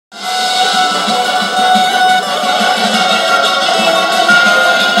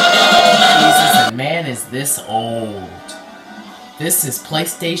this old. This is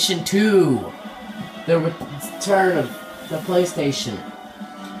PlayStation 2. The return of the PlayStation.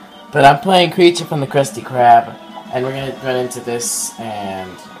 But I'm playing Creature from the Krusty Krab, and we're gonna run into this,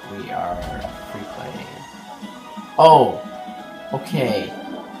 and we are free-playing. Oh, okay.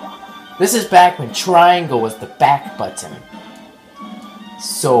 This is back when triangle was the back button.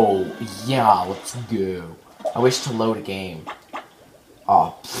 So, yeah, let's go. I wish to load a game.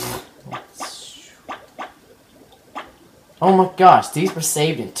 Oh, oh my gosh, these were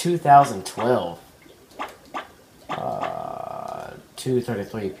saved in 2012.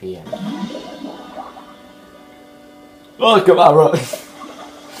 2:33 p.m. Oh, come on, bro.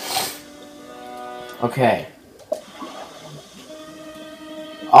 Okay.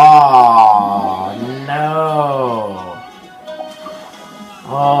 Oh, no.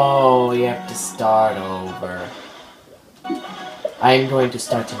 Oh, we have to start over. I'm going to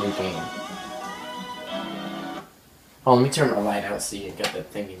start a new game. Oh, let me turn my light out so you got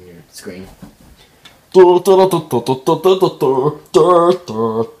that thing in your screen.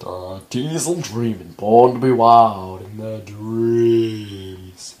 Diesel dreaming, born to be wild in their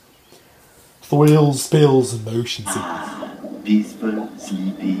dreams. Thrills, spills, and motion sickness. Peaceful,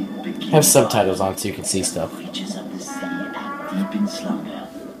 sleepy, have subtitles on so you can see stuff. Creatures of the sea are deep in slumber,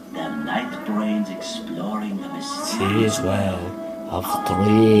 their night brains exploring the mysterious well of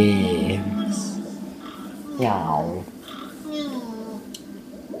dreams. Meow.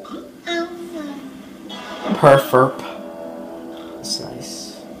 Perferp. That's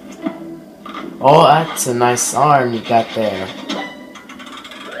nice. Oh, that's a nice arm you got there.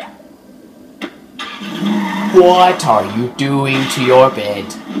 What are you doing to your bed?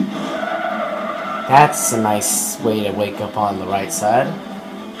 That's a nice way to wake up on the right side.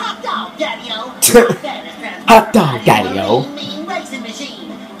 Hot dog, Daddy-o! Hot dog, Daddy-o! Mean racing machine!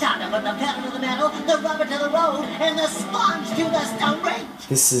 Time to put the pedal to the metal, the rubber to the road, and the sponge to the stone ring!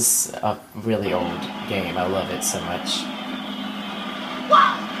 This is a really old game. I love it so much.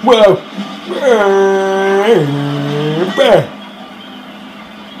 Wow! Whoa!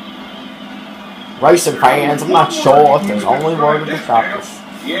 Racing fans, I'm not sure if there's only one to stop this.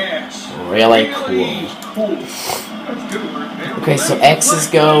 Yes. Really cool. Okay, so X's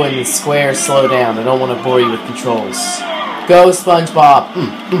go and the squares slow down. I don't want to bore you with controls. Go, SpongeBob!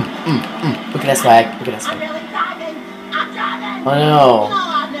 Look at that swag. Look at that swag. Oh no.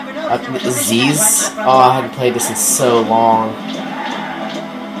 Z's? Oh, I haven't played this in so long.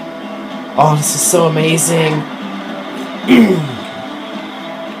 Oh, this is so amazing.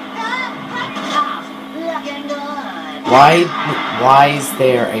 Why is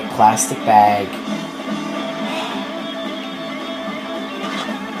there a plastic bag?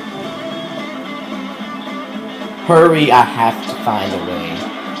 Hurry, I have to find a way.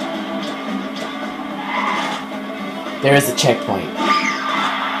 There is a checkpoint.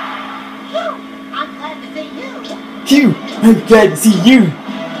 I'm glad to see you! Phew! I'm glad to see you!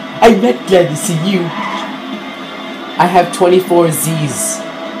 I'm not glad to see you! I have 24 Z's.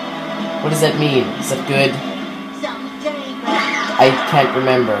 What does that mean? Is that good? I can't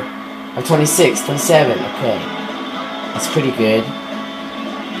remember. I'm 26, 27, okay. That's pretty good.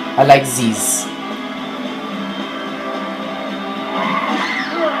 I like Z's.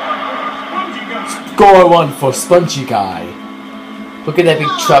 Score one for Spongy Guy. Look at that big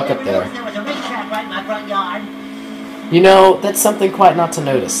truck up there. You know, that's something quite not to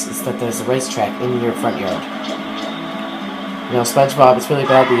notice, is that there's a racetrack in your front yard. You know, SpongeBob, it's really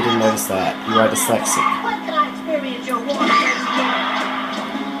bad that you didn't notice that. You are dyslexic.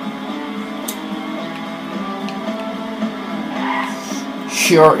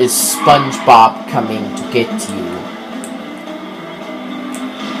 Sure is SpongeBob coming to get you.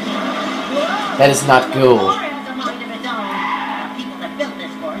 That is not cool.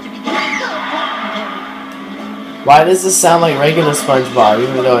 Why does this sound like regular SpongeBob,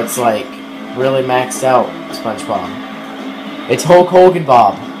 even though it's like really maxed out SpongeBob? It's Hulk Hogan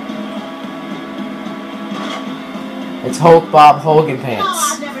Bob. It's Hulk Bob Hogan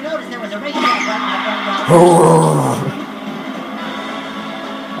Pants.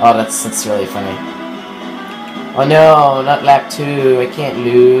 Oh, that's really funny. Oh no, not lap 2. I can't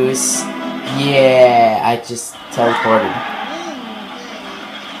lose. Yeah, I just teleported.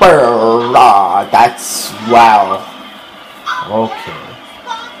 That's wow. Okay.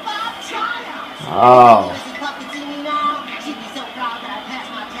 Oh.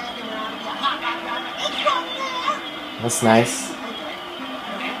 That's nice.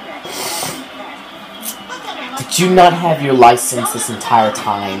 Did you not have your license this entire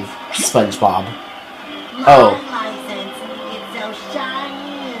time, SpongeBob? Oh.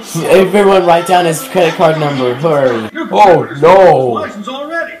 Everyone write down his credit card number, hurry. Oh no!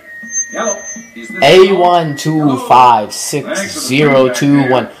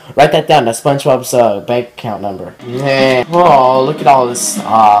 A1256021. Write that down, that's SpongeBob's bank account number. Yeah. Oh, look at all this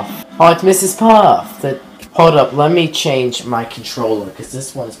stuff. Oh, it's Mrs. Puff. Hold up, let me change my controller, because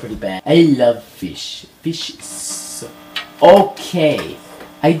this one is pretty bad. I love fish. Fish is so... Okay.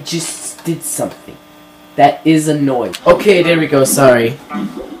 I just did something. That is a noise. Okay, there we go, sorry.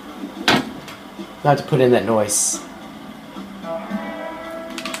 Not to put in that noise.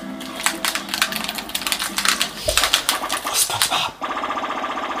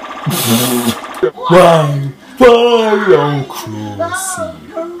 Why? Oh, Crusty,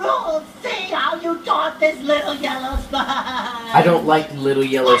 see how you taught this little yellow sponge. I don't like little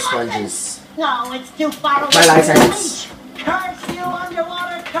yellow sponges. No, it's too far away. My license. Curse you,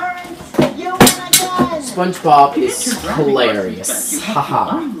 underwater currents. You win again. SpongeBob is hilarious.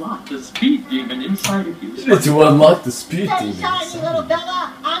 Haha. Unlock the speed demon inside of you. To unlock the speed Stay demons. shiny, little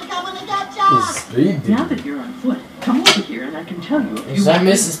fella. I'm coming to get ya. Speed Now that you're on foot, come over here and I can tell you. Is that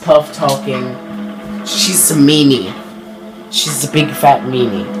Mrs. Puff talking? She's a meanie. She's a big fat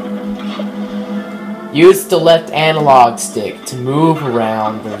meanie. Use the left analog stick to move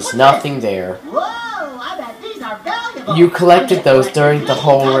around. There's nothing there. Whoa, I bet these are valuable. You collected those during the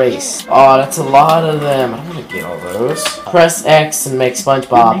whole race. Oh, that's a lot of them. I don't want to get all those. Press X and make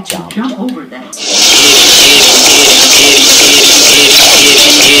SpongeBob jump. Jump over that.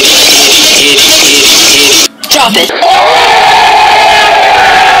 Drop it.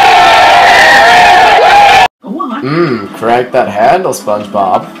 Crank that handle,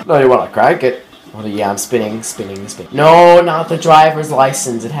 SpongeBob. No, you want to crank it. Oh, yeah, I'm spinning. No, not the driver's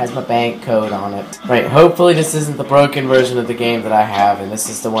license. It has my bank code on it. Right, hopefully this isn't the broken version of the game that I have, and this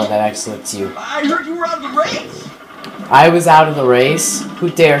is the one that actually lets you. I heard you were out of the race! I was out of the race? Who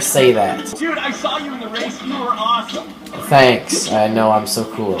dare say that? Dude, I saw you in the race. You were awesome. Thanks. I know, I'm so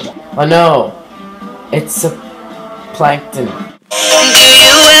cool. Oh no! It's a plankton. Do you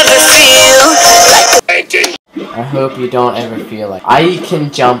ever feel like plankton? I hope you don't ever feel like I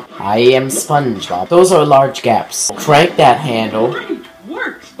can jump. I am SpongeBob. Those are large gaps. Crank that handle. Great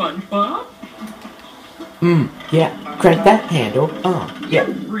work, SpongeBob. Yeah. Crank that handle. Yeah.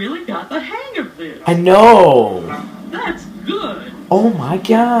 You really got the hang of this. I know. That's good. Oh my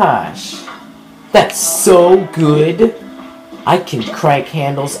gosh. That's so good. I can crank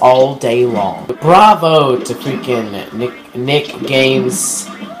handles all day long. Bravo to freaking Nick Games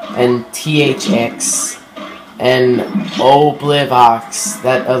and THX. And Oblivox,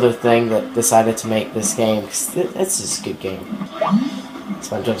 that other thing that decided to make this game. That's just a good game.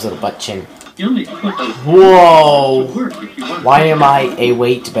 SpongeBob's little butt chin. You'll need to put those Whoa! to work if you want. Why am I a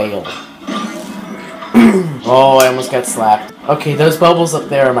weight bale? Oh, I almost got slapped. Okay, those bubbles up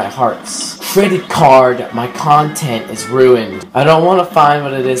there are my hearts. Credit card, my content is ruined. I don't want to find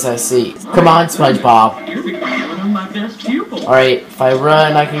what it is I see. Come on, SpongeBob. You're becoming one of my best pupils. Alright, if I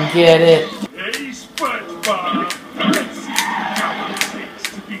run, I can get it. Hey, SpongeBob. Let's see how it takes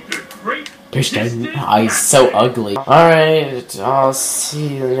to be the great He's so ugly. Alright, I'll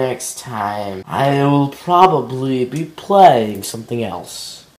see you next time. I will probably be playing something else.